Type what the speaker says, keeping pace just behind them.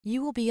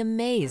You will be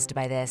amazed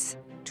by this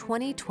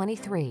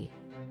 2023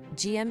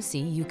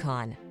 GMC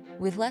Yukon.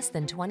 With less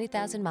than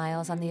 20,000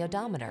 miles on the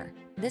odometer,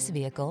 this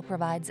vehicle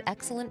provides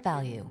excellent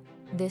value.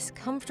 This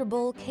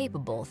comfortable,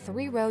 capable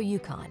three-row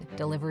Yukon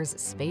delivers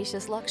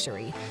spacious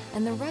luxury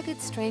and the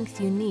rugged strength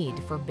you need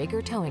for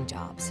bigger towing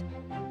jobs.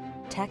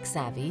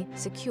 Tech-savvy,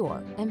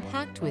 secure, and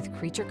packed with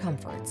creature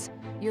comforts,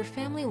 your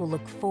family will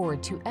look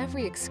forward to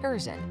every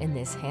excursion in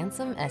this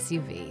handsome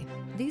SUV.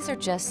 These are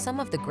just some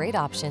of the great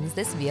options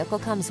this vehicle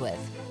comes with: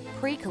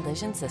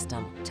 pre-collision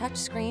system,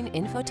 touchscreen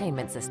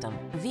infotainment system,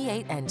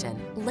 V8 engine,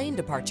 lane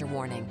departure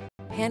warning,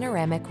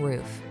 panoramic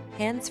roof,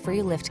 hands-free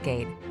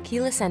liftgate,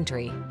 keyless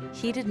entry,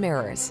 heated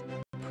mirrors,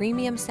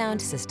 premium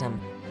sound system,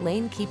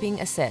 lane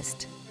keeping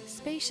assist.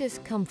 Spacious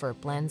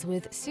comfort blends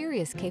with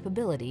serious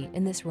capability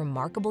in this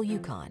remarkable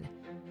Yukon.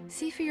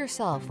 See for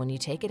yourself when you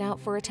take it out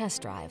for a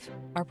test drive.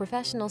 Our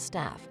professional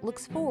staff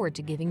looks forward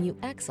to giving you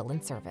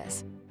excellent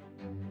service.